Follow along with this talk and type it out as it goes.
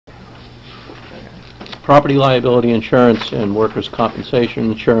property liability insurance and workers'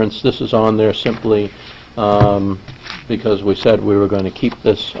 compensation insurance. This is on there simply because we said we were going to keep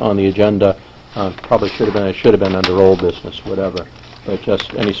this on the agenda. Probably should have been, it should have been under old business, whatever. But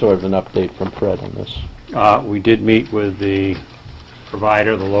just any sort of an update from Fred on this. We did meet with the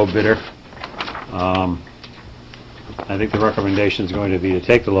provider, the low bidder. I think the recommendation is going to be to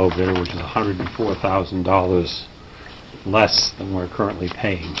take the low bidder, which is $104,000 less than we're currently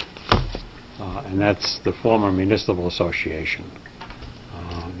paying. And that's the former municipal association.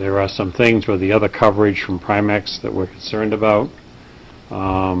 There are some things with the other coverage from Primex that we're concerned about.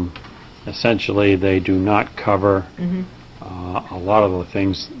 Essentially, they do not cover a lot of the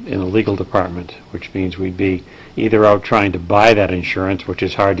things in the legal department, which means we'd be either out trying to buy that insurance, which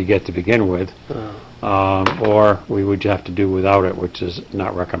is hard to get to begin with, or we would have to do without it, which is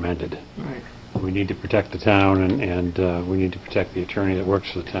not recommended. Right. We need to protect the town, and we need to protect the attorney that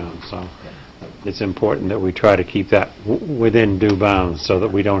works for the town. So it's important that we try to keep that within due bounds so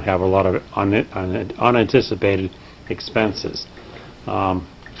that we don't have a lot of unanticipated expenses.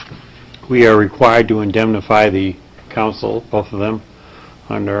 We are required to indemnify the council, both of them,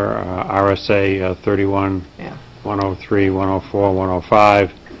 under RSA 31, 103, 104,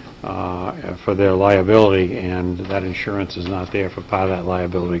 105 for their liability, and that insurance is not there for part of that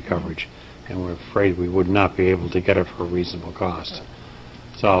liability coverage, and we're afraid we would not be able to get it for a reasonable cost.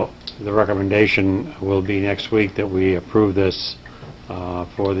 So the recommendation will be next week that we approve this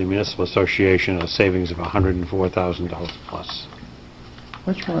for the Municipal Association, a savings of $104,000 plus.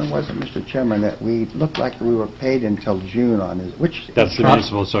 Which one was it, Mr. Chairman, that we looked like we were paid until June on? That's the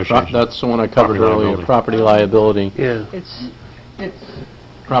Municipal Association. That's the one I covered earlier, property liability. Yeah. It's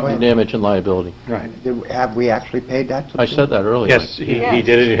Property damage and liability. Right. Have we actually paid that? I said that earlier. Yes, he did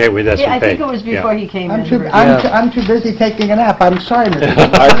it. Hey, that's yeah, I paid. think it was before he came in. I'm too busy taking a nap. I'm sorry, Mr.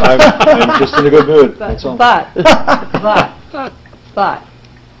 I'm just in a good mood. That's all. But,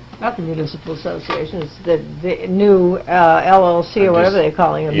 not the Municipal Association, it's the new LLC or whatever they're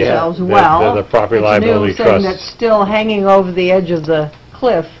calling themselves. The Property Liability it's a new thing Trust. that's still hanging over the edge of the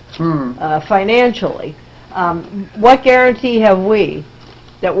cliff financially. What guarantee have we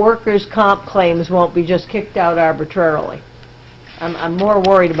that workers' comp claims won't be just kicked out arbitrarily? I'm more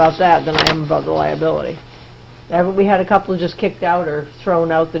worried about that than I am about the liability. Haven't we had a couple just kicked out or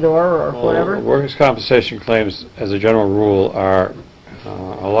thrown out the door or whatever? Workers' compensation claims, as a general rule, are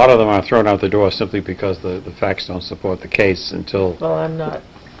a lot of them are thrown out the door simply because the facts don't support the case until. Well, I'm not.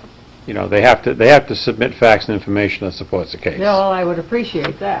 You know, they have to submit facts and information that supports the case. No, well, I would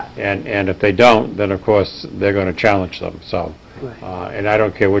appreciate that. And if they don't, then of course they're going to challenge them. So, and I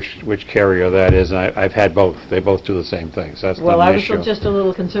don't care which carrier that is. I've had both. They both do the same thing. So that's well, not an I was issue. just a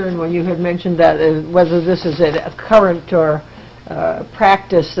little concerned when you had mentioned that whether this is a current or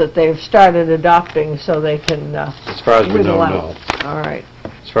practice that they've started adopting, so they can. As far as we know, no. All right.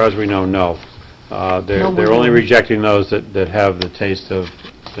 As far as we know, no. They're only rejecting those that have the taste of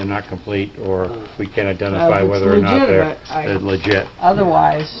they're not complete, or we can't identify whether or not they're legit.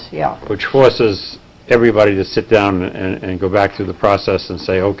 Otherwise, yeah. Which forces everybody to sit down and go back through the process and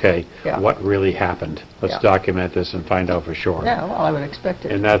say, okay, what really happened? Let's document this and find out for sure. Yeah, well, I would expect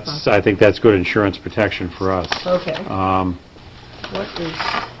it. And that's, I think that's good insurance protection for us. Okay. What is...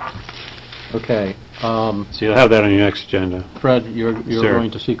 Okay. So you'll have that on your next agenda. Fred, you're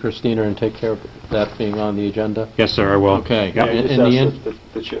going to see Christina and take care of that being on the agenda? Yes, sir, I will. Okay. Can I just ask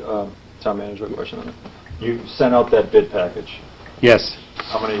the town manager a question on it? You sent out that bid package. Yes.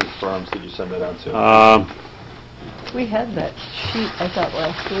 How many firms did you send that out to? We had that sheet, I thought,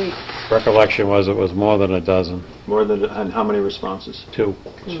 last week. Recollection was it was more than a dozen. More than, and how many responses? Two.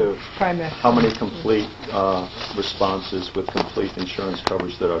 Two. Primex. How many complete responses with complete insurance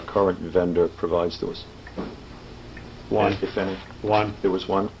coverage that our current vendor provides to us? One. If any? One. There was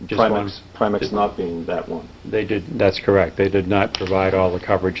one? Just one. Primex not being that one. They did, that's correct. They did not provide all the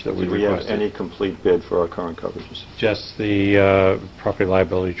coverage that we Did we have requested. any complete bid for our current coverages? Just the Property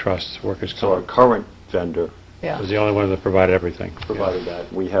Liability Trust, workers' So our comp current vendor was the only one that provided everything. provided that.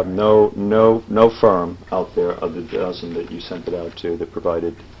 We have no firm out there other than the dozen that you sent it out to that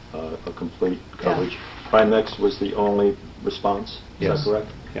provided a complete coverage. Primex was the only response? Yes. Is that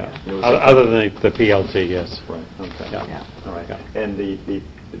correct? Yeah. It was Other than the PLT, yes. Right, okay. Yeah. All right. Yeah. And the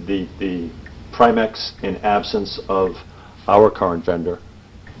Primex, in absence of our current vendor,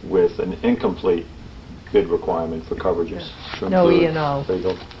 with an incomplete bid requirement for coverages. to No include E&O.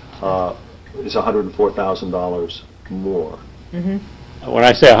 legal, is $104,000 more. When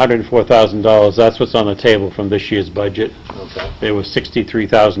I say $104,000, that's what's on the table from this year's budget. Okay. There was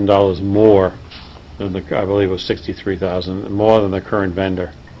 $63,000 more than I believe it was $63,000 more than the current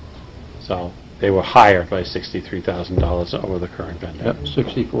vendor. So they were higher by $63,000 over the current vendor. Yep,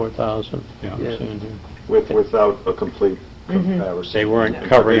 64,000. Yeah. You're seeing here. Without a complete comparison. They weren't and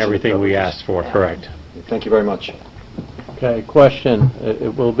covering provision everything we coverages. asked for, correct. Thank you very much. Okay, question.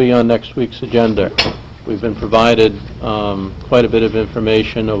 It will be on next week's agenda. We've been provided quite a bit of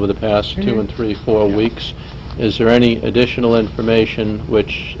information over the past 2 and 3, 4 weeks. Is there any additional information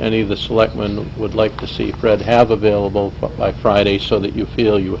which any of the selectmen would like to see Fred have available by Friday so that you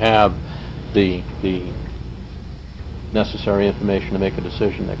feel you have the necessary information to make a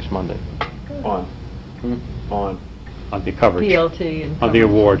decision next Monday? On. On. On the coverage, PLT and... on the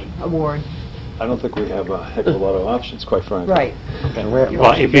award. Award, I don't think we have a heck of a lot of options, quite frankly. right,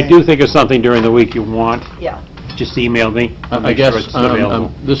 Well, if you do think of something during the week you want, yeah, just email me. I'll I make sure guess it's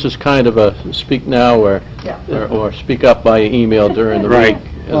available. this is kind of a speak now yeah. or speak up by email during the Right. week,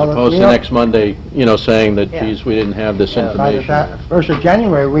 as Well, opposed to we don't- next Monday, saying that, Yeah. geez, we didn't have this By the information. 1st of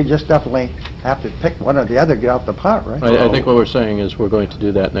January, we just definitely have to pick one or the other, get out the pot, right? I think what we're saying is we're going to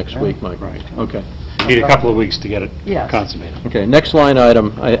do that next Yeah. week, Mike. Right. Okay. Need a couple of weeks to get it Yes. consummated. Okay, next line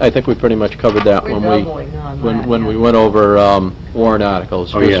item, I think we pretty much covered that We're when we... doubling on When that, when we yeah. went over warrant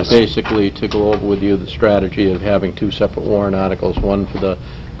articles. Oh, It was yes. basically to go over with you the strategy of having 2 separate warrant articles, one for the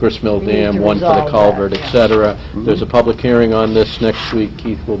Gristmill We need Dam, to one for the resolve that, culvert, et yeah. cetera. There's a public hearing on this next week.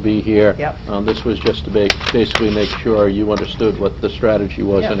 Keith will be here. Yep. This was just to basically make sure you understood what the strategy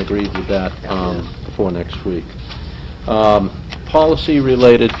was Yep. and agreed with that before next week. Policy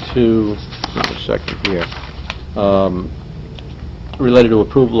related to, just a second here, related to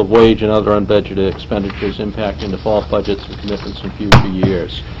approval of wage and other unbudgeted expenditures impacting default budgets and commitments in future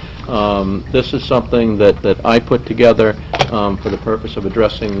years. This is something that I put together for the purpose of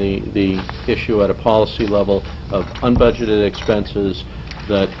addressing the issue at a policy level of unbudgeted expenses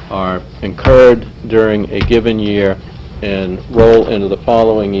that are incurred during a given year and roll into the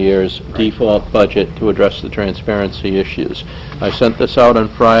following year's default budget to address the transparency issues. I sent this out on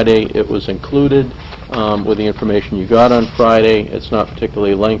Friday. It was included with the information you got on Friday. It's not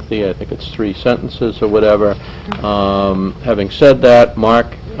particularly lengthy. I think it's 3 sentences or whatever. Having said that, Mark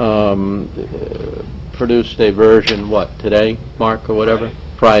produced a version, today, Mark, or whatever?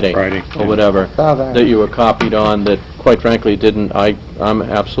 Friday. Friday, Or yeah. whatever, Saw that. that you were copied on, that quite frankly didn't, I'm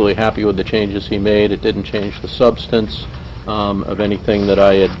absolutely happy with the changes he made. It didn't change the substance of anything that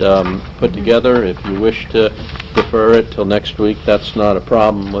I had put together. If you wish to defer it till next week, that's not a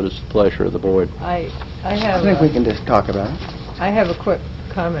problem. What is the pleasure of the board? I I have, think we a- can just talk about it. I have a quick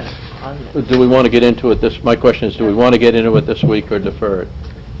comment on this. Do we want to get into it my question is, do we want to get into it this week or defer it?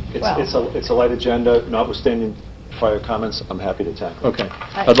 Well- It's a light agenda, notwithstanding prior comments, I'm happy to tackle it. Okay.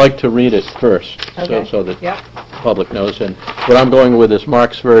 I'd like to read it first, Okay. so that Yep. the public knows. And what I'm going with is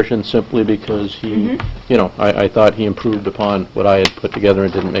Mark's version simply because he, I thought he improved upon what I had put together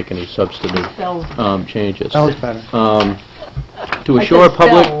and didn't make any substantive Spells. changes. That was better. To I assure said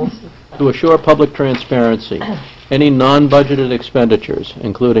public... spells. To assure public transparency, any non-budgeted expenditures,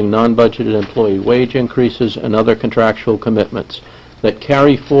 including non-budgeted employee wage increases and other contractual commitments that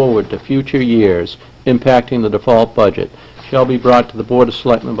carry forward to future years impacting the default budget, shall be brought to the Board of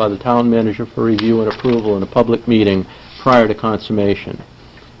Selectmen by the Town Manager for review and approval in a public meeting prior to consummation.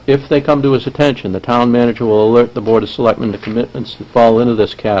 If they come to his attention, the Town Manager will alert the Board of Selectmen to commitments that fall into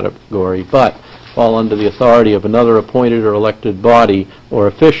this category, but fall under the authority of another appointed or elected body or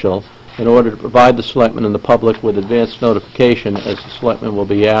official in order to provide the Selectmen and the public with advance notification, as the Selectmen will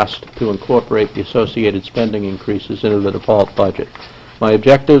be asked to incorporate the associated spending increases into the default budget. My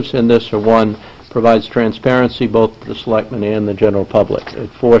objectives in this are: 1, provides transparency both to the Selectmen and the general public. It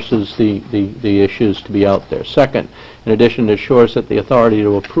forces the issues to be out there. 2nd, in addition, it assures that the authority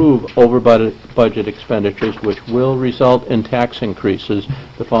to approve over budget expenditures which will result in tax increases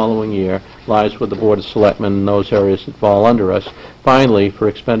the following year lies with the Board of Selectmen in those areas that fall under us. Finally, for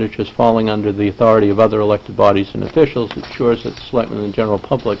expenditures falling under the authority of other elected bodies and officials, it ensures that the Selectmen and the general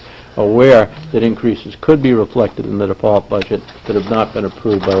public are aware that increases could be reflected in the default budget that have not been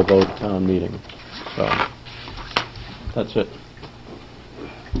approved by a vote at town meeting. So, that's it.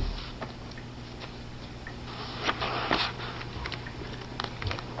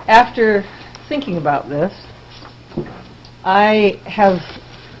 After thinking about this, I have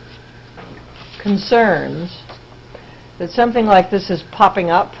concerns that something like this is popping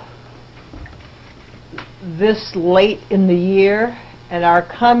up this late in the year, and our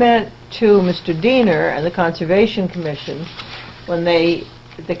comment to Mr. Diener and the Conservation Commission, when the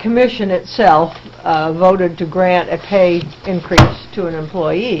commission itself voted to grant a pay increase to an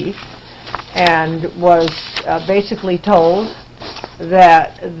employee, and was basically told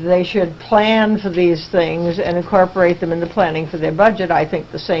that they should plan for these things and incorporate them in the planning for their budget, I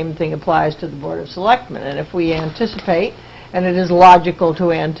think the same thing applies to the Board of Selectmen. And if we anticipate, and it is logical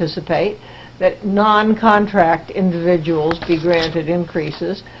to anticipate, that non-contract individuals be granted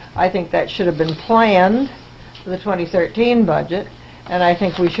increases, I think that should have been planned for the 2013 budget, and I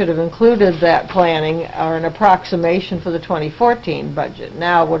think we should have included that planning or an approximation for the 2014 budget.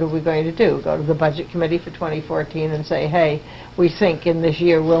 Now, what are we going to do? Go to the Budget Committee for 2014 and say, hey, we think in this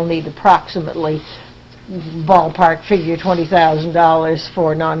year we'll need approximately, ballpark figure, $20,000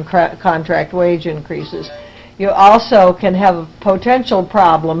 for non-contract wage increases. You also can have a potential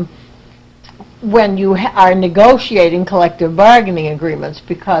problem when you are negotiating collective bargaining agreements,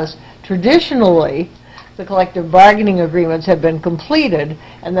 because traditionally the collective bargaining agreements have been completed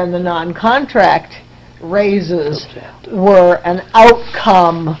and then the non-contract raises were an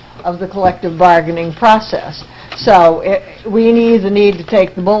outcome of the collective bargaining process. So we either need to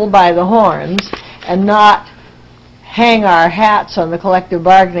take the bull by the horns and not hang our hats on the collective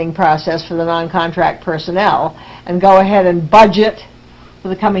bargaining process for the non-contract personnel and go ahead and budget for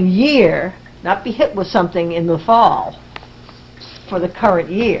the coming year, not be hit with something in the fall for the current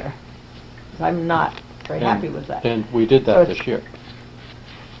year. I'm not very happy with that. And we did that this year.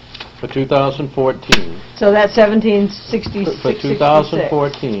 For 2014. So that's 1766. For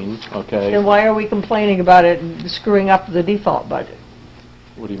 2014, okay. Then why are we complaining about it screwing up the default budget?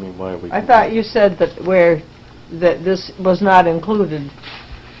 What do you mean, why are we? I thought you said that that this was not included.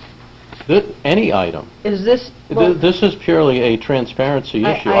 Any item. Is this? Well, This is purely a transparency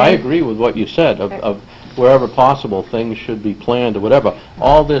issue. I I agree with what you said, of wherever possible, things should be planned or whatever.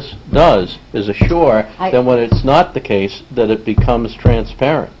 All this does is assure that when it's not the case, that it becomes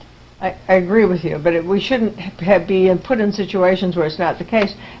transparent. I agree with you, but we shouldn't be put in situations where it's not the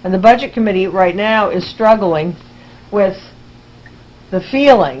case. And the Budget Committee right now is struggling with the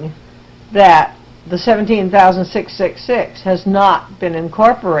feeling that the $17,666 has not been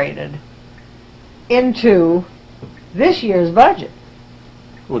incorporated into this year's budget,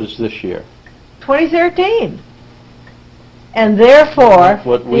 What is this year? 2013. And therefore,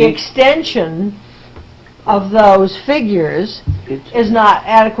 What the we- extension of those figures is not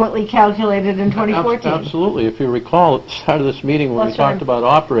adequately calculated in 2014. Absolutely. If you recall, at the start of this meeting, when we That's right. talked about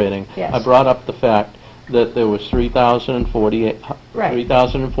operating, Yes. I brought up the fact that there was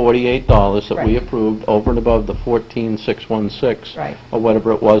 $3,048 that we Right. approved over and above the 14,616 Right. or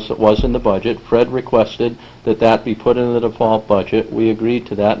whatever it was that was in the budget. Fred requested that that be put in the default budget. We agreed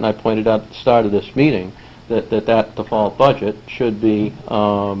to that, and I pointed out at the start of this meeting that that default budget should be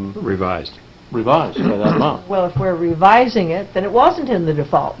Revised. revised by that amount. Well, if we're revising it, then it wasn't in the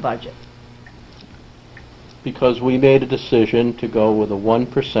default budget. Because we made a decision to go with a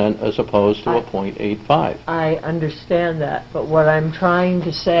 1% as opposed to a 0.85. I understand that, but what I'm trying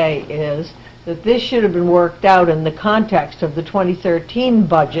to say is that this should have been worked out in the context of the 2013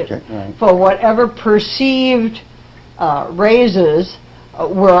 budget Okay, right. for whatever perceived raises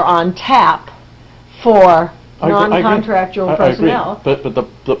were on tap for non-contractual I agree. personnel. But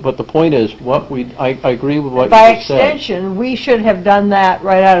the point is, I agree with what By you just said. extension, we should have done that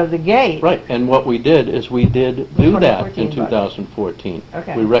right out of the gate. Right, and what we did is we did do that 2014 in budget. 2014.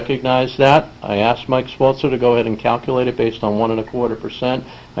 Okay. We recognized that. I asked Mike Swelzer to go ahead and calculate it based on 1.25%.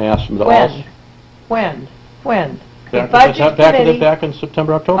 I asked him to also... When? The Back Budget Committee... back in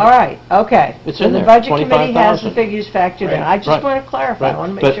September, October. All right, okay. It's So in the there, Budget Committee has the 25,000. figures factored in. I just Right. want to clarify, I Right.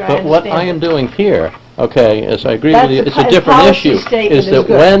 want to make sure I understand. But what I am doing here, okay, is I agree with That's you, the it's a po- different policy issue, statement is is that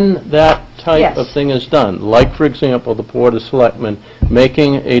good. when that type Yes. of thing is done, like, for example, the Board of Selectmen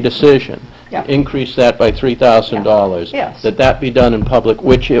making a decision, Yeah. increase that by $3,000, Yeah. Yes. that be done in public,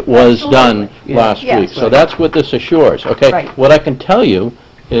 which it was done Absolutely. last Yes. week. So Right. that's what this assures, okay? Right. What I can tell you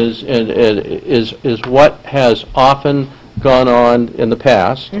is what has often gone on in the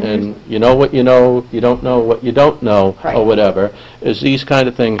past, and you know what you know, you don't know what you don't know, Right. or whatever, is these kind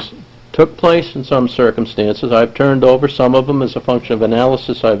of things took place in some circumstances. I've turned over some of them as a function of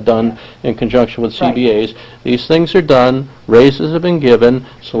analysis I've done in conjunction with Right. CBAs. These things are done, raises have been given,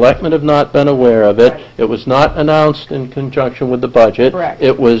 selectmen have not been aware of it, Right. it was not announced in conjunction with the budget. Correct.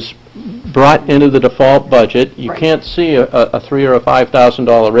 It was brought into the default budget. You Right. can't see a $3,000 or a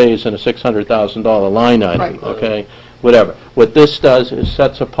 $5,000 raise in a $600,000 line item, Right. okay? Whatever. What this does is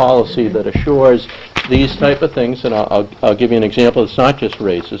sets a policy that assures these type of things, and I'll give you an example. It's not just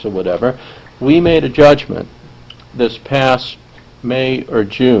raises or whatever. We made a judgment this past May or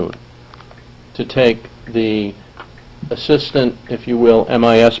June to take the assistant, if you will,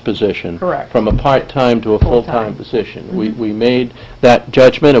 MIS position. Correct. From a part-time to a full-time Full-time. position. We made that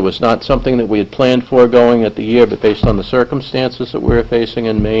judgment. It was not something that we had planned for going at the year, but based on the circumstances that we were facing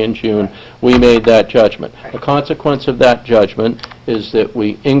in May and June, we made that judgment. The consequence of that judgment is that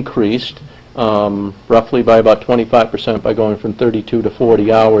we increased roughly by about 25% by going from 32 to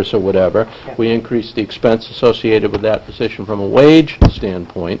 40 hours or whatever. Yep. We increased the expense associated with that position from a wage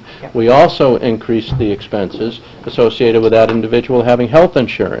standpoint. Yep. We also increased the expenses associated with that individual having health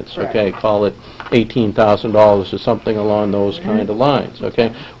insurance, Correct. okay? Call it $18,000 or something along those kind of lines,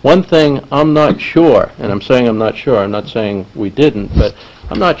 okay? One thing I'm not sure, and I'm saying I'm not sure, I'm not saying we didn't, but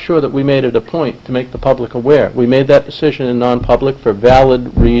I'm not sure that we made it a point to make the public aware. We made that decision in non-public for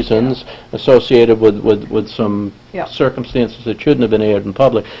valid reasons associated with some Yeah. circumstances that shouldn't have been aired in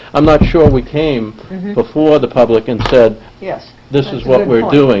public. I'm not sure we came before the public and said, Yes. this That's is a what good we're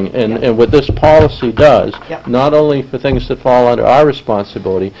point. doing. And what this policy does, Yep. not only for things that fall under our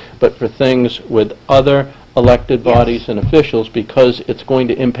responsibility, but for things with other elected Yes. bodies and officials, because it's going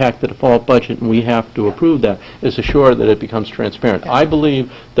to impact the default budget and we have to approve that, is assure that it becomes transparent. I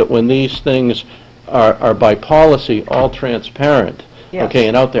believe that when these things are by policy all transparent, Yes. okay,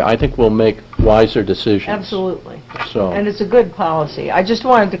 and out there, I think we'll make wiser decisions. Absolutely. So. And it's a good policy. I just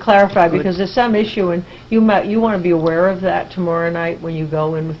wanted to clarify, because there's some issue, and you want to be aware of that tomorrow night when you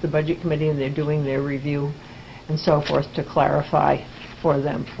go in with the Budget Committee and they're doing their review and so forth, to clarify for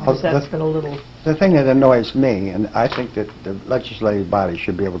them, because that's been a little... The thing that annoys me, and I think that the legislative body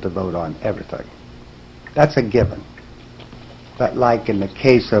should be able to vote on everything. That's a given. But like in the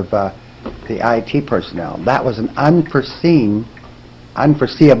case of the IT personnel, that was an unforeseeable,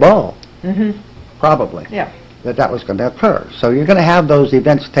 probably, Yeah. that was going to occur. So you're going to have those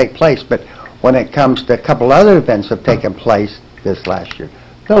events take place, but when it comes to a couple other events that have taken place this last year,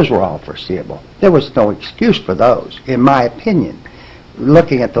 those were all foreseeable. There was no excuse for those, in my opinion,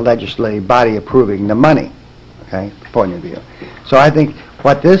 looking at the legislative body approving the money, okay, point of view. So I think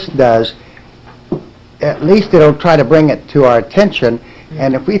what this does, at least it'll try to bring it to our attention,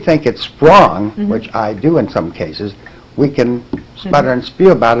 and if we think it's wrong, which I do in some cases, we can sputter and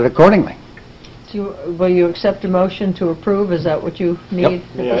spew about it accordingly. Will you accept a motion to approve? Is that what you need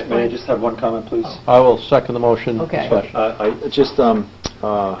at this May I point? just have one comment, please? I will second the motion. Okay. Discussion. I just,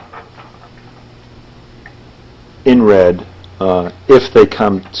 in red, if they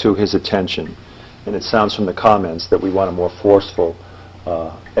come to his attention, and it sounds from the comments that we want a more forceful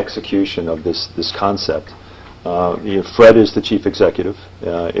execution of this concept. Fred is the chief executive.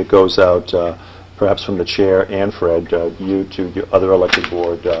 It goes out perhaps from the chair and Fred, you to the other elected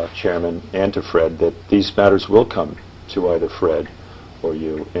board chairman, and to Fred, that these matters will come to either Fred or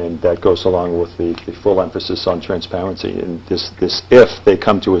you, and that goes along with the full emphasis on transparency. And this if they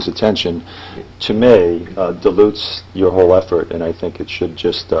come to his attention, to me, dilutes your whole effort, and I think it should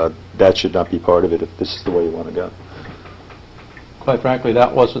just, that should not be part of it if this is the way you want to go. Quite frankly,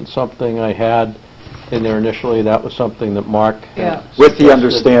 that wasn't something I had in there initially. That was something that Mark Yeah. With the suggested.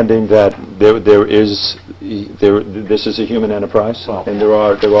 understanding that this is a human enterprise, Well. and there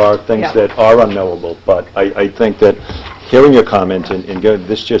are things Yeah. that are unknowable, but I think that hearing your comment and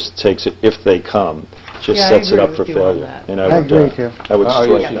this just takes it, if they come, just Yeah, I sets it agree up for with you on failure. that. And I agree, too. I would Are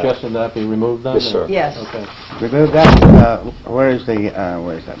you strike that. suggesting that be removed then? Yes, sir. Yes. Okay. Remove that, where is that?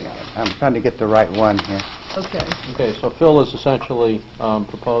 I'm trying to get the right one here. Okay. Okay, so Phil has essentially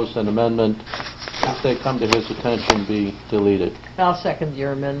proposed an amendment, if they come to his attention, be deleted. I'll second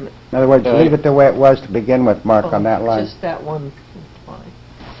your amendment. In other words, Okay. leave it the way it was to begin with, Mark, on that line. Just that one line.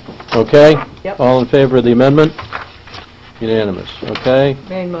 Okay? Yep. All in favor of the amendment? Unanimous. Okay?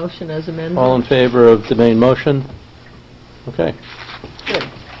 Main motion as amended. All in favor of the main motion? Okay. Good.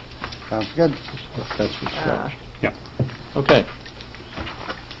 Sounds good. That's what's Ah. stretched. Yeah. Okay.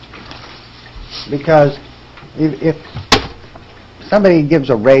 Because if somebody gives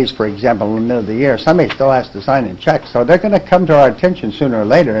a raise, for example, in the middle of the year, somebody still has to sign a check, so they're going to come to our attention sooner or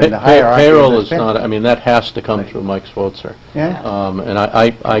later in the hierarchy. of Payroll this is thing. not, I mean, that has to come through Mike Swotzer. Yeah? And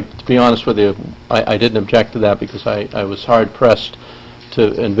I, to be honest with you, I didn't object to that because I was hard-pressed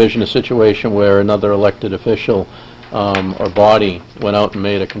to envision a situation where another elected official or body went out and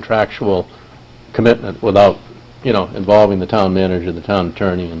made a contractual commitment without, involving the town manager, the town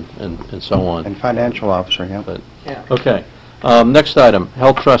attorney, and so on. And financial officer, yeah. But, Yeah. okay. Next item,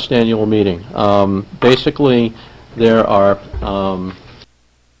 Health Trust Annual Meeting. Basically, there are